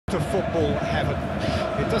to football heaven.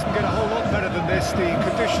 It doesn't get a whole lot better than this. The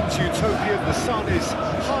conditions utopian, the sun is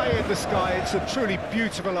high in the sky, it's a truly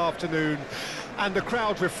beautiful afternoon, and the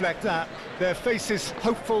crowd reflect that. Their faces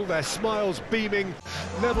hopeful, their smiles beaming,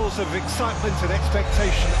 levels of excitement and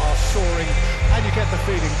expectation are soaring, and you get the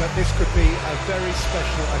feeling that this could be a very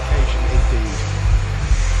special occasion indeed.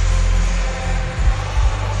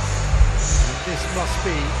 This must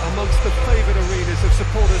be amongst the favoured arenas of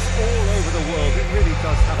supporters all over the world. It really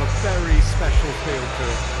does have a very special feel to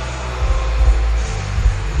it.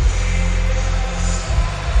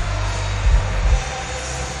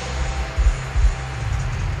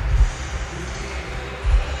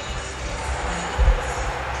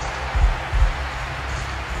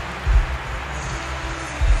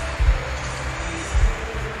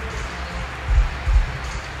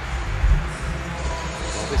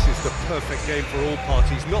 This is the perfect game for all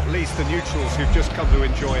parties, not least the neutrals who've just come to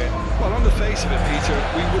enjoy it. Well, on the face of it, Peter,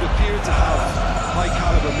 we would appear to have a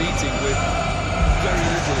high-caliber meeting with very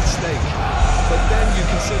little at stake. But then you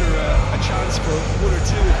consider a chance for one or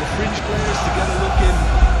two of the fringe players to get a look in,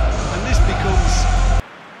 and this becomes...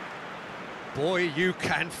 Boy, you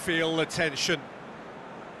can feel the tension.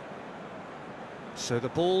 So the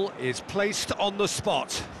ball is placed on the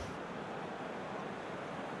spot.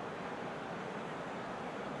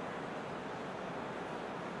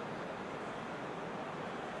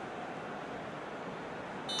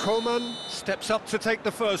 Coman steps up to take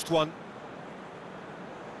the first one.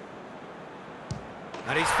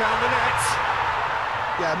 And he's found the net.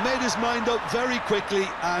 Yeah, made his mind up very quickly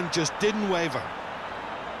and just didn't waver.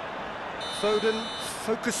 Foden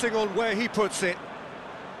focusing on where he puts it.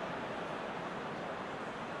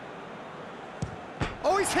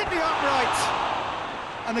 Oh, he's hit the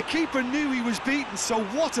upright! And the keeper knew he was beaten, so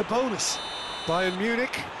what a bonus. Bayern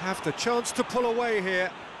Munich have the chance to pull away here.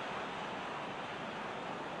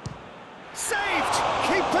 Saved!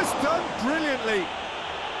 Keeper's done brilliantly.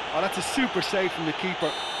 Oh, that's a super save from the keeper.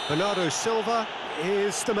 Bernardo Silva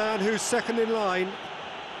is the man who's second in line.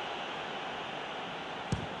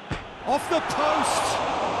 Off the post!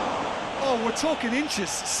 Oh, we're talking inches.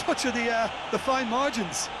 Such are the fine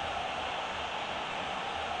margins.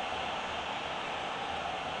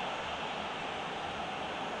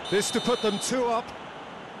 This to put them 2 up.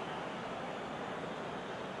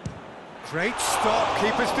 Great stop,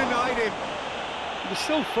 keeper's denied him. He was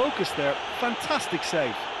so focused there, fantastic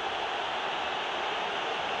save.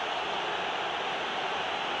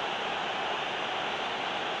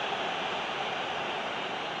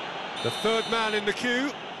 The third man in the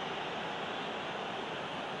queue.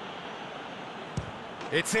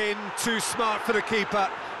 It's in, too smart for the keeper.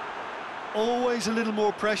 Always a little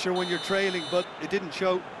more pressure when you're trailing, but it didn't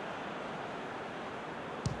show.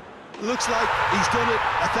 Looks like he's done it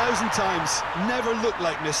 1,000 times, never looked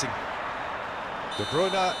like missing. De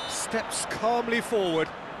Bruyne steps calmly forward.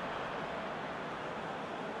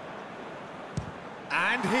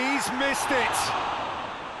 And he's missed it.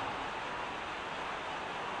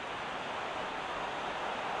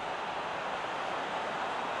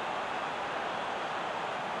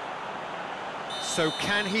 So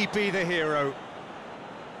can he be the hero?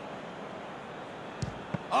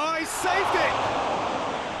 Oh, he saved it!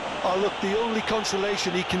 Oh, look, the only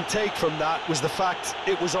consolation he can take from that was the fact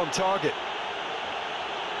it was on target.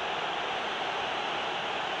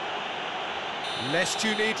 Lest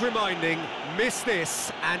you need reminding, miss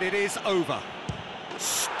this and it is over.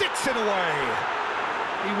 Sticks it away.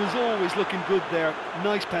 He was always looking good there.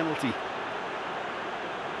 Nice penalty.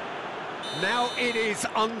 Now it is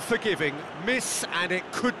unforgiving. Miss and it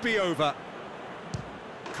could be over.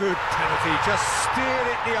 Good penalty, just steered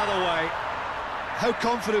it the other way. How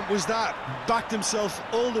confident was that? Backed himself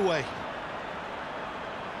all the way.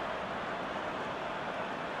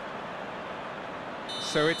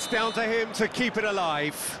 So it's down to him to keep it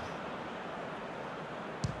alive.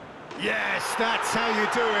 Yes, that's how you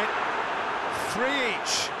do it. 3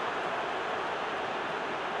 each.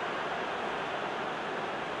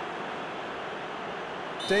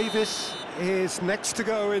 Davis is next to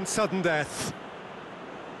go in sudden death.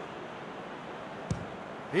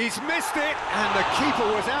 He's missed it, and the keeper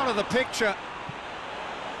was out of the picture.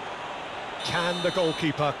 Can the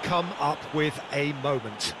goalkeeper come up with a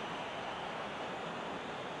moment?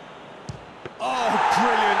 Oh,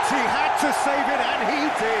 brilliant! He had to save it, and he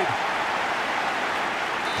did.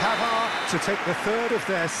 Pavard to take the third of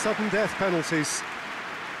their sudden death penalties.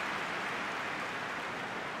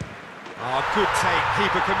 Oh, good take.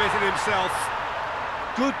 Keeper committed himself.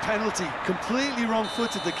 Good penalty. Completely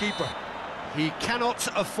wrong-footed, the keeper. He cannot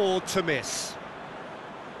afford to miss.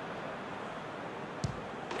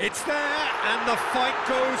 It's there, and the fight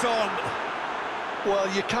goes on.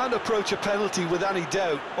 Well, you can't approach a penalty with any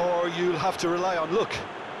doubt, or you'll have to rely on luck.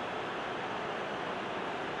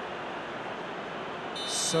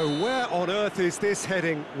 So where on earth is this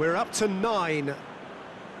heading? We're up to 9. No,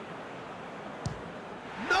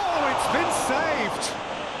 it's been saved!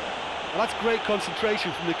 Well, that's great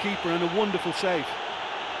concentration from the keeper and a wonderful save.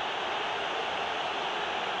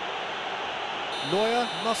 Neuer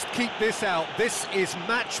must keep this out. This is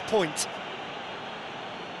match point.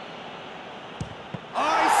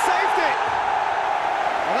 Oh, he saved it!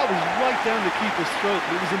 Well, that was right down the keeper's throat,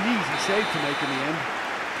 but it was an easy save to make in the end.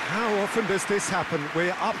 How often does this happen?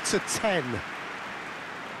 We're up to 10.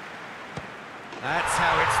 That's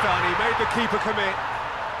how it's done. He made the keeper commit.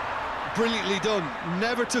 Brilliantly done.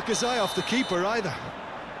 Never took his eye off the keeper either.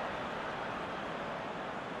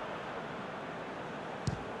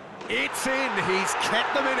 It's in. He's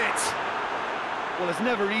kept them in it. Well, it's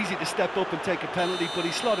never easy to step up and take a penalty, but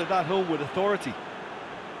he slotted that home with authority.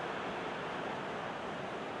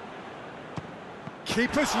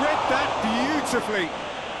 Keeper's read that beautifully.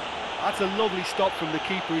 That's a lovely stop from the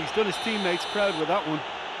keeper. He's done his teammates proud with that one.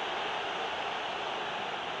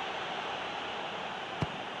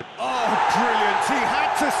 Oh, brilliant. He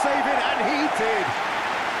had to save it, and he did.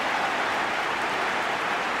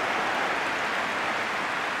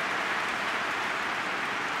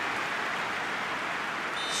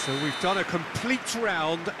 So we've done a complete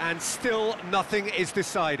round, and still nothing is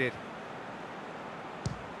decided.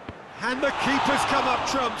 And the keeper's come up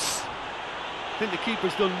trumps. I think the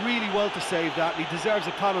keeper's done really well to save that, and he deserves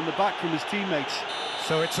a pat on the back from his teammates.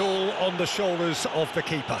 So it's all on the shoulders of the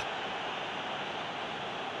keeper.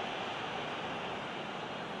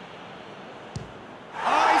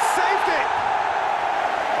 Oh, he saved it!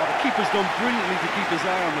 Oh, the keeper's done brilliantly to keep his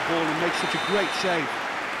eye on the ball and make such a great save.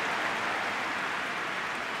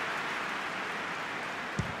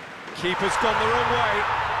 Keeper's gone the wrong way.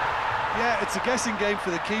 Yeah, it's a guessing game for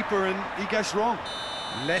the keeper, and he guessed wrong.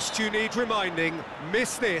 Lest you need reminding,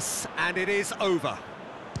 miss this and it is over.